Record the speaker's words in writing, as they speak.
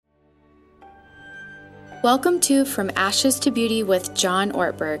Welcome to From Ashes to Beauty with John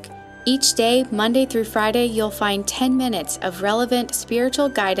Ortberg. Each day, Monday through Friday, you'll find 10 minutes of relevant spiritual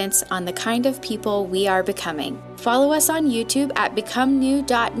guidance on the kind of people we are becoming. Follow us on YouTube at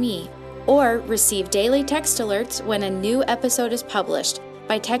becomenew.me or receive daily text alerts when a new episode is published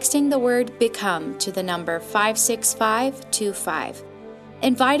by texting the word BECOME to the number 56525.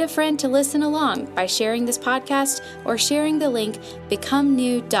 Invite a friend to listen along by sharing this podcast or sharing the link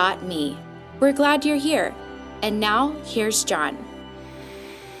becomenew.me. We're glad you're here. And now, here's John.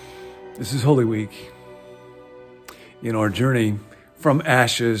 This is Holy Week. In our journey from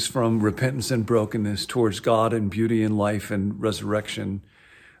ashes, from repentance and brokenness towards God and beauty and life and resurrection,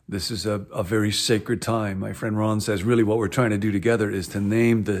 this is a very sacred time. My friend Ron says really what we're trying to do together is to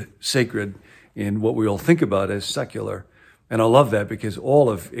name the sacred in what we all think about as secular. And I love that because all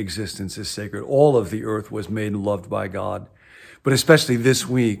of existence is sacred. All of the earth was made and loved by God. But especially this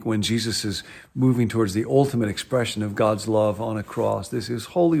week when Jesus is moving towards the ultimate expression of God's love on a cross, this is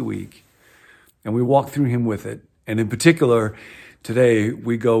Holy Week. And we walk through him with it. And in particular, today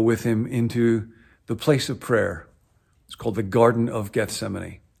we go with him into the place of prayer. It's called the Garden of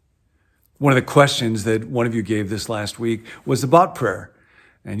Gethsemane. One of the questions that one of you gave this last week was about prayer.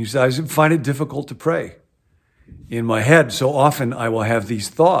 And you said, I find it difficult to pray. In my head, so often I will have these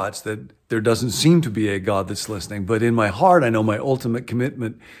thoughts that there doesn't seem to be a God that's listening. But in my heart, I know my ultimate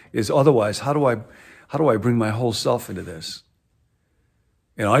commitment is otherwise. How do I bring my whole self into this?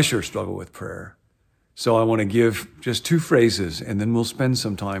 And I sure struggle with prayer. So I want to give just two phrases, and then we'll spend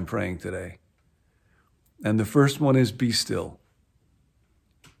some time praying today. And the first one is be still.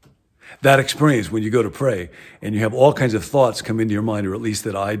 That experience when you go to pray and you have all kinds of thoughts come into your mind, or at least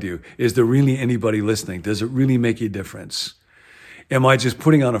that I do. Is there really anybody listening? Does it really make a difference? Am I just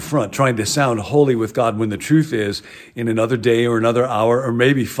putting on a front, trying to sound holy with God when the truth is in another day or another hour or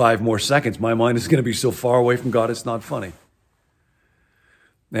maybe 5 more seconds, my mind is going to be so far away from God, it's not funny.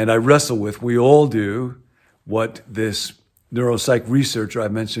 And I wrestle with, we all do, what this neuropsych researcher I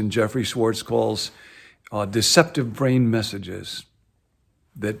mentioned, Jeffrey Schwartz, calls deceptive brain messages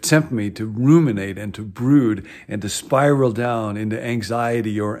that tempt me to ruminate and to brood and to spiral down into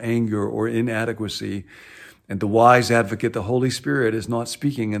anxiety or anger or inadequacy. And the wise advocate, the Holy Spirit, is not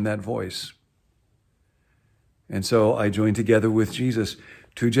speaking in that voice. And so I join together with Jesus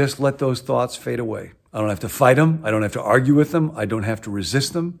to just let those thoughts fade away. I don't have to fight them. I don't have to argue with them. I don't have to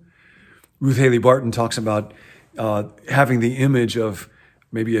resist them. Ruth Haley Barton talks about having the image of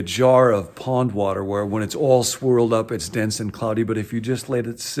maybe a jar of pond water where when it's all swirled up, it's dense and cloudy. But if you just let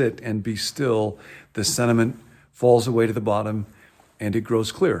it sit and be still, the sediment falls away to the bottom and it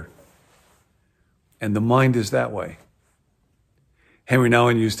grows clear. And the mind is that way. Henry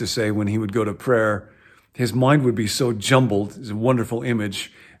Nouwen used to say when he would go to prayer, his mind would be so jumbled, it's a wonderful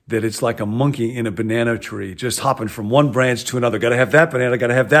image, that it's like a monkey in a banana tree, just hopping from one branch to another. Got to have that banana, got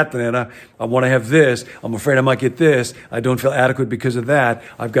to have that banana. I want to have this. I'm afraid I might get this. I don't feel adequate because of that.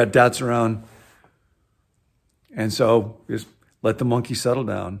 I've got doubts around. And so just let the monkey settle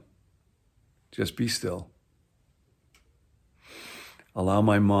down. Just be still. Allow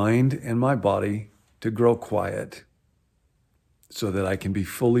my mind and my body to grow quiet so that I can be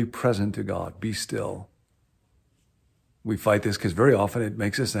fully present to God. Be still. We fight this because very often it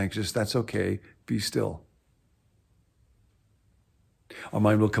makes us anxious. That's okay. Be still. Our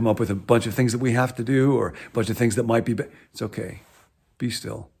mind will come up with a bunch of things that we have to do or a bunch of things that might be bad. It's okay. Be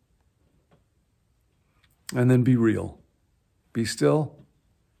still. And then be real. Be still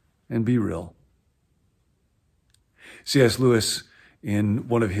and be real. C.S. Lewis, in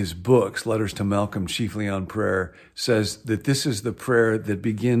one of his books, Letters to Malcolm, chiefly on prayer, says that this is the prayer that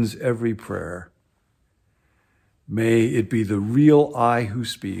begins every prayer. May it be the real I who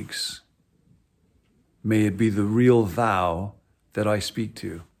speaks. May it be the real thou that I speak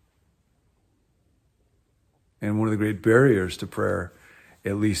to. And one of the great barriers to prayer,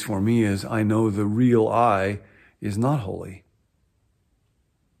 at least for me, is I know the real I is not holy.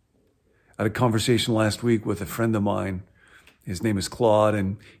 I had a conversation last week with a friend of mine. His name is Claude,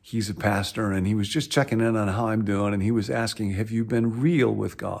 and he's a pastor, and he was just checking in on how I'm doing, and he was asking, have you been real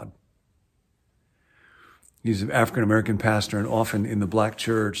with God? He's an African-American pastor, and often in the black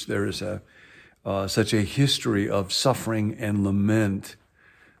church, there is such a history of suffering and lament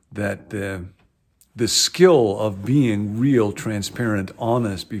that the skill of being real, transparent,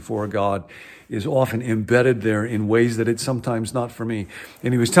 honest before God is often embedded there in ways that it's sometimes not for me.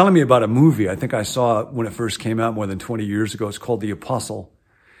 And he was telling me about a movie. I think I saw it when it first came out more than 20 years ago. It's called The Apostle,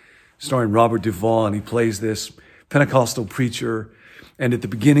 starring Robert Duvall, and he plays this Pentecostal preacher. And at the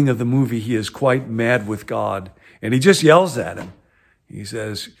beginning of the movie, he is quite mad with God. And he just yells at him. He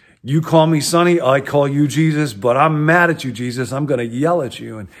says, you call me Sonny, I call you Jesus, but I'm mad at you, Jesus. I'm going to yell at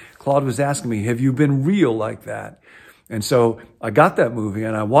you. And Claude was asking me, have you been real like that? And so I got that movie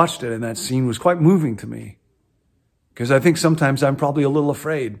and I watched it, and that scene was quite moving to me. Because I think sometimes I'm probably a little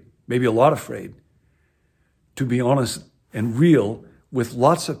afraid, maybe a lot afraid, to be honest and real with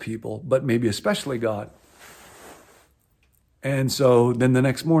lots of people, but maybe especially God. And so then the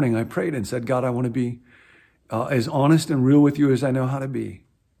next morning I prayed and said, God, I want to be as honest and real with you as I know how to be.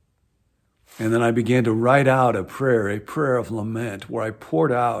 And then I began to write out a prayer of lament, where I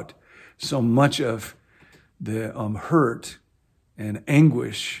poured out so much of the hurt and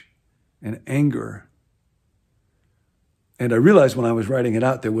anguish and anger. And I realized when I was writing it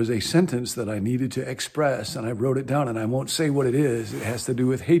out, there was a sentence that I needed to express, and I wrote it down, and I won't say what it is. It has to do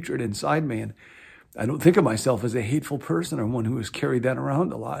with hatred inside me. And I don't think of myself as a hateful person or one who has carried that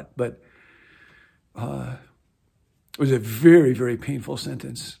around a lot, but it was a very, very painful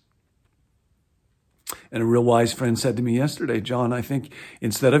sentence. And a real wise friend said to me yesterday, John, I think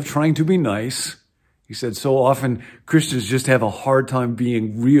instead of trying to be nice, he said, so often Christians just have a hard time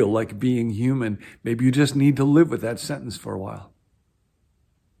being real, like being human. Maybe you just need to live with that sentence for a while.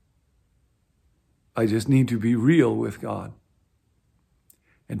 I just need to be real with God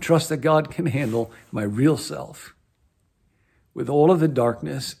and trust that God can handle my real self with all of the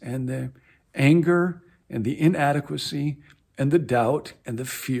darkness and the anger and the inadequacy and the doubt and the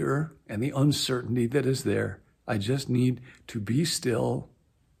fear and the uncertainty that is there. I just need to be still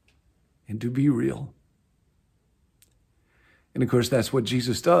and to be real. And of course, that's what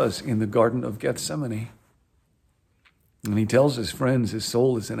Jesus does in the Garden of Gethsemane. And he tells his friends his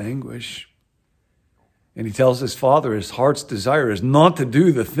soul is in anguish. And he tells his Father his heart's desire is not to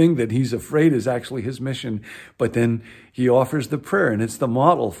do the thing that he's afraid is actually his mission. But then he offers the prayer, and it's the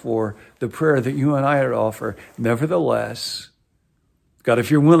model for the prayer that you and I are to offer. Nevertheless, God, if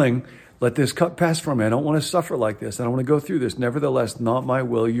you're willing, let this cup pass from me. I don't want to suffer like this. I don't want to go through this. Nevertheless, not my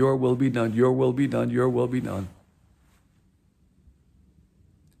will, your will be done, your will be done, your will be done.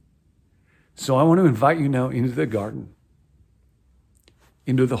 So I want to invite you now into the garden,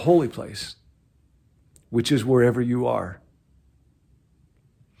 into the holy place, which is wherever you are.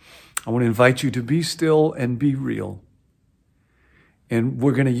 I want to invite you to be still and be real. And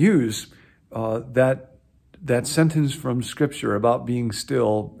we're going to use that sentence from Scripture about being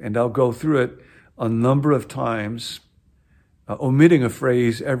still, and I'll go through it a number of times, omitting a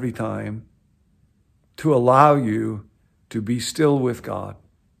phrase every time, to allow you to be still with God.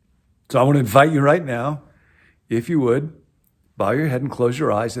 So I want to invite you right now, if you would, bow your head and close your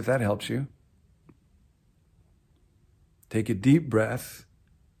eyes if that helps you. Take a deep breath.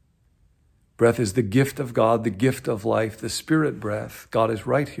 Breath is the gift of God, the gift of life, the spirit breath. God is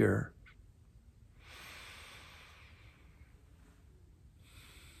right here.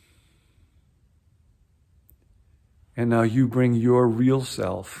 And now you bring your real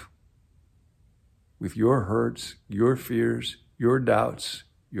self with your hurts, your fears, your doubts,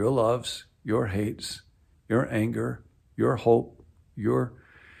 your loves, your hates, your anger, your hope, your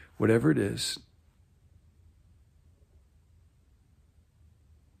whatever it is.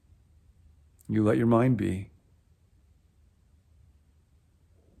 You let your mind be.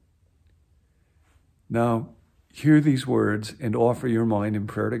 Now, hear these words and offer your mind in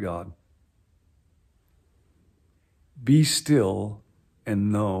prayer to God. Be still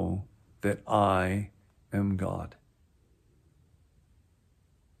and know that I am God.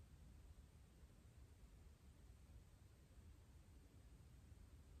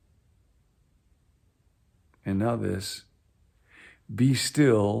 And now this, be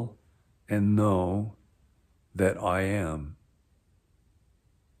still and know that I am.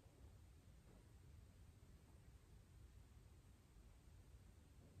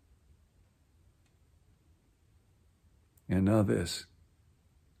 And now this,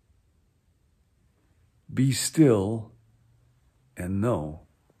 be still and know.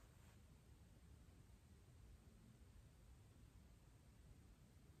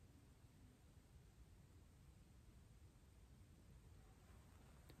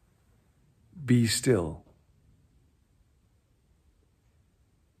 Be still.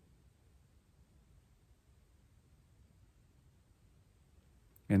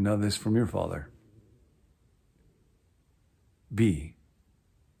 And now this from your Father. Be.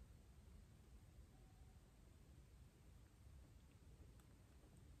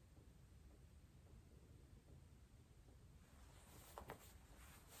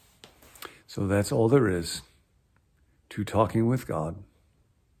 So that's all there is to talking with God.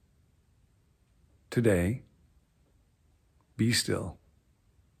 Today, be still.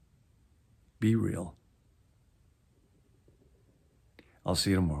 Be real. I'll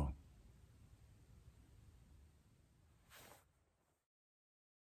see you tomorrow.